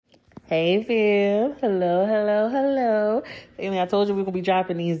Hey, fam. Hello, hello, hello. Family, I told you we're going to be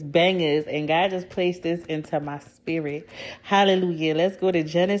dropping these bangers, and God just placed this into my spirit. Hallelujah. Let's go to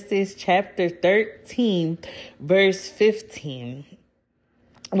Genesis chapter 13, verse 15.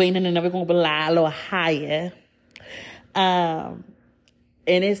 Wait, no, we're going to lie a little higher. And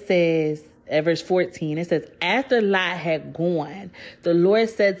it says, at verse 14, it says, after Lot had gone, the Lord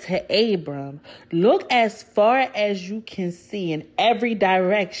said to Abram, look as far as you can see in every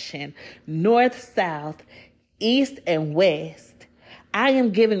direction, north, south, east, and west. I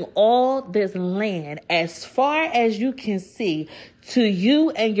am giving all this land as far as you can see to you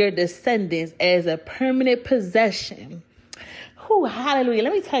and your descendants as a permanent possession. Ooh, hallelujah.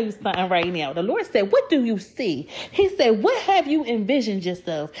 Let me tell you something right now. The Lord said, what do you see? He said, what have you envisioned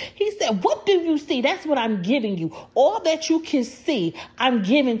yourself? He said, what do you see? That's what I'm giving you. All that you can see, I'm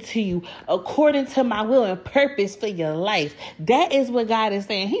giving to you according to my will and purpose for your life. That is what God is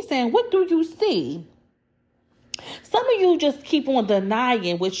saying. He's saying, what do you see? Some of you just keep on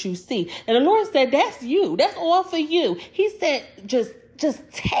denying what you see. And the Lord said, that's you. That's all for you. He said, just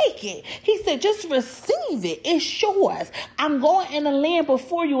take it. He said, just receive it. It's yours. I'm going in the land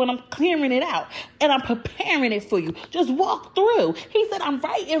before you and I'm clearing it out and I'm preparing it for you. Just walk through. He said, I'm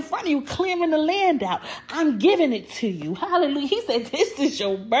right in front of you clearing the land out. I'm giving it to you. Hallelujah. He said, this is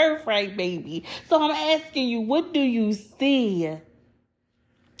your birthright, baby. So I'm asking you, what do you see?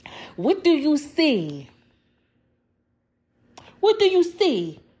 What do you see? What do you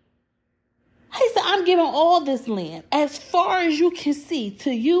see? He said, I'm giving all this land as far as you can see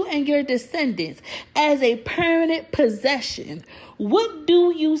to you and your descendants as a permanent possession. What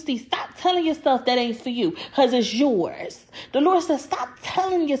do you see? Stop telling yourself that ain't for you because it's yours. The Lord says, stop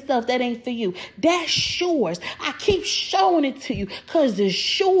telling yourself that ain't for you. That's yours. I keep showing it to you because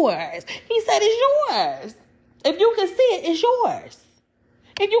it's yours. He said it's yours. If you can see it, it's yours.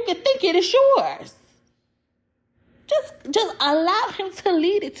 If you can think it, it's yours. Just allow him to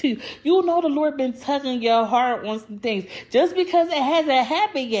lead it to you. You know the Lord been tugging your heart on some things. Just because it hasn't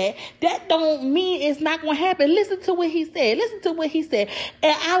happened yet, that don't mean it's not going to happen. Listen to what he said. Listen to what he said.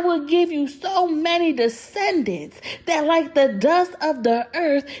 And I will give you so many descendants that like the dust of the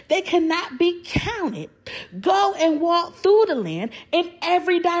earth, they cannot be counted. Go and walk through the land in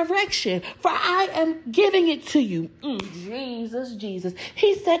every direction, for I am giving it to you. Jesus.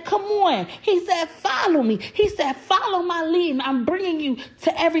 He said, come on. He said, follow me. He said, follow my lead, and I'm bringing you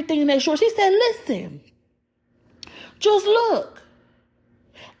to everything that's yours. He said, listen, just look.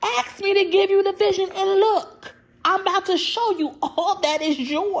 Ask me to give you the vision, and look. I'm about to show you all that is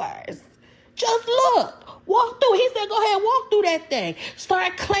yours. Just look. Walk through. He said, go ahead, walk through that thing.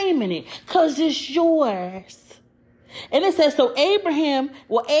 Start claiming it because it's yours. And it says, so Abram,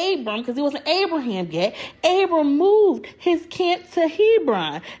 because he wasn't Abraham yet, Abram moved his camp to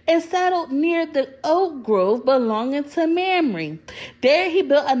Hebron and settled near the oak grove belonging to Mamre. There he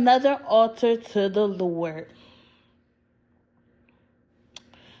built another altar to the Lord.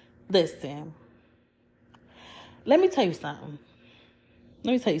 Listen, let me tell you something.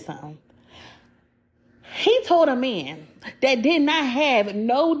 He told a man that did not have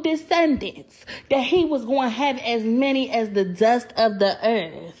no descendants that he was going to have as many as the dust of the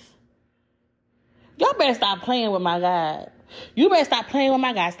earth. Y'all better stop playing with my God. You better stop playing with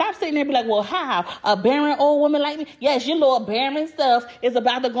my God. Stop sitting there and be like, well, how? A barren old woman like me? Yes, your little barren stuff is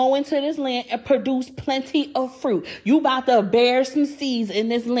about to go into this land and produce plenty of fruit. You about to bear some seeds in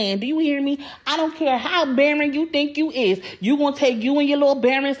this land. Do you hear me? I don't care how barren you think you is. You going to take you and your little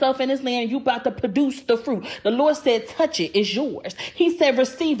barren stuff in this land and you about to produce the fruit. The Lord said, touch it. It's yours. He said,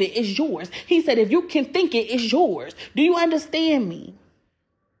 receive it. It's yours. He said, if you can think it, it's yours. Do you understand me?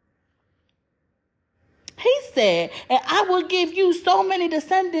 He said, and I will give you so many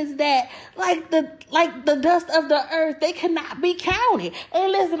descendants that like the dust of the earth, they cannot be counted.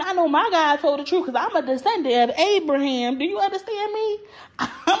 And listen, I know my God told the truth because I'm a descendant of Abraham. Do you understand me?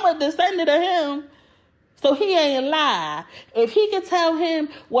 I'm a descendant of him. So he ain't lie. If he could tell him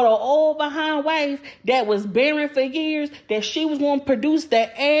what an old behind wife that was barren for years, that she was going to produce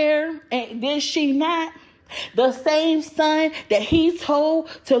the heir, and did she not? The same son that he told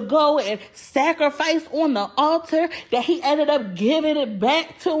to go and sacrifice on the altar, that he ended up giving it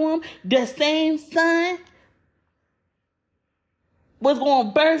back to him, the same son was going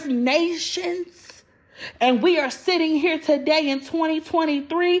to birth nations. And we are sitting here today in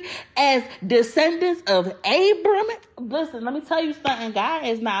 2023 as descendants of Abram. Listen, let me tell you something. God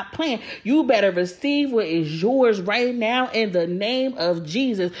is not playing. You better receive what is yours right now in the name of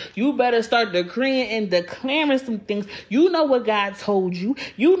Jesus. You better start decreeing and declaring some things. You know what God told you.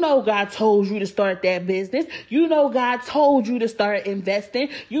 You know God told you to start that business. You know God told you to start investing.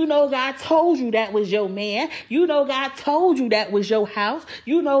 You know God told you that was your man. You know God told you that was your house.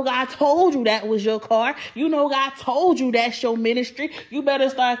 You know God told you that was your car. You know God told you that's your ministry. You better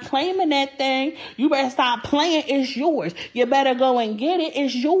start claiming that thing. You better stop playing. It's yours. You better go and get it.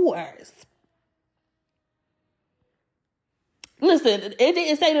 It's yours. Listen, it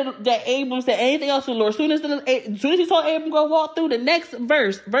didn't say that Abram said anything else to the Lord. As soon as he saw Abram go walk through, the next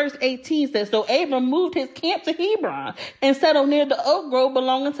verse 18 says, so Abram moved his camp to Hebron and settled near the oak grove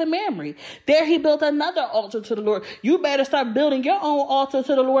belonging to Mamre. There he built another altar to the Lord. You better start building your own altar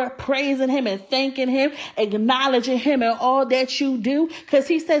to the Lord, praising him and thanking him, acknowledging him in all that you do, because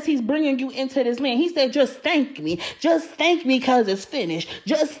he says he's bringing you into this land. He said, just thank me. Just thank me because it's finished.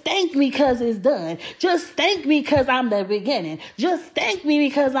 Just thank me because it's done. Just thank me because I'm the beginning. Just thank me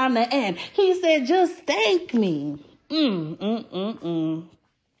because I'm the end. He said, just thank me.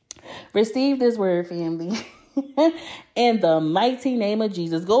 Receive this word, family. In the mighty name of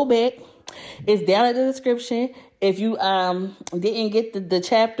Jesus. Go back. It's down in the description. If you didn't get the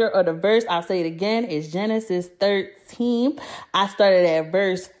chapter or the verse, I'll say it again. It's Genesis 13. I started at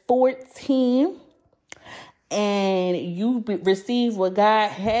verse 14. And you receive what God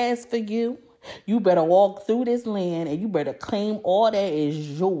has for you. You better walk through this land and you better claim all that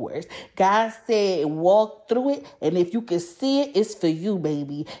is yours. God said walk through it, and if you can see it, it's for you,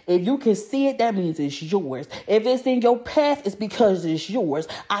 baby. If you can see it, that means it's yours. If it's in your path, it's because it's yours.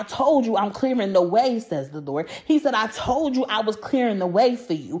 I told you I'm clearing the way, says the Lord. He said, I told you I was clearing the way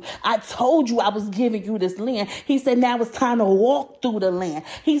for you. I told you I was giving you this land. He said, now it's time to walk through the land.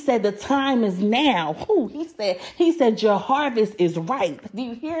 He said, the time is now. He said, your harvest is ripe. Do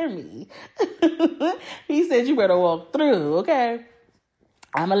you hear me? He said, you better walk through, okay?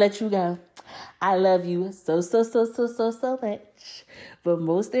 I'm going to let you go. I love you so much. But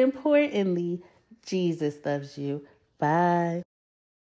most importantly, Jesus loves you. Bye.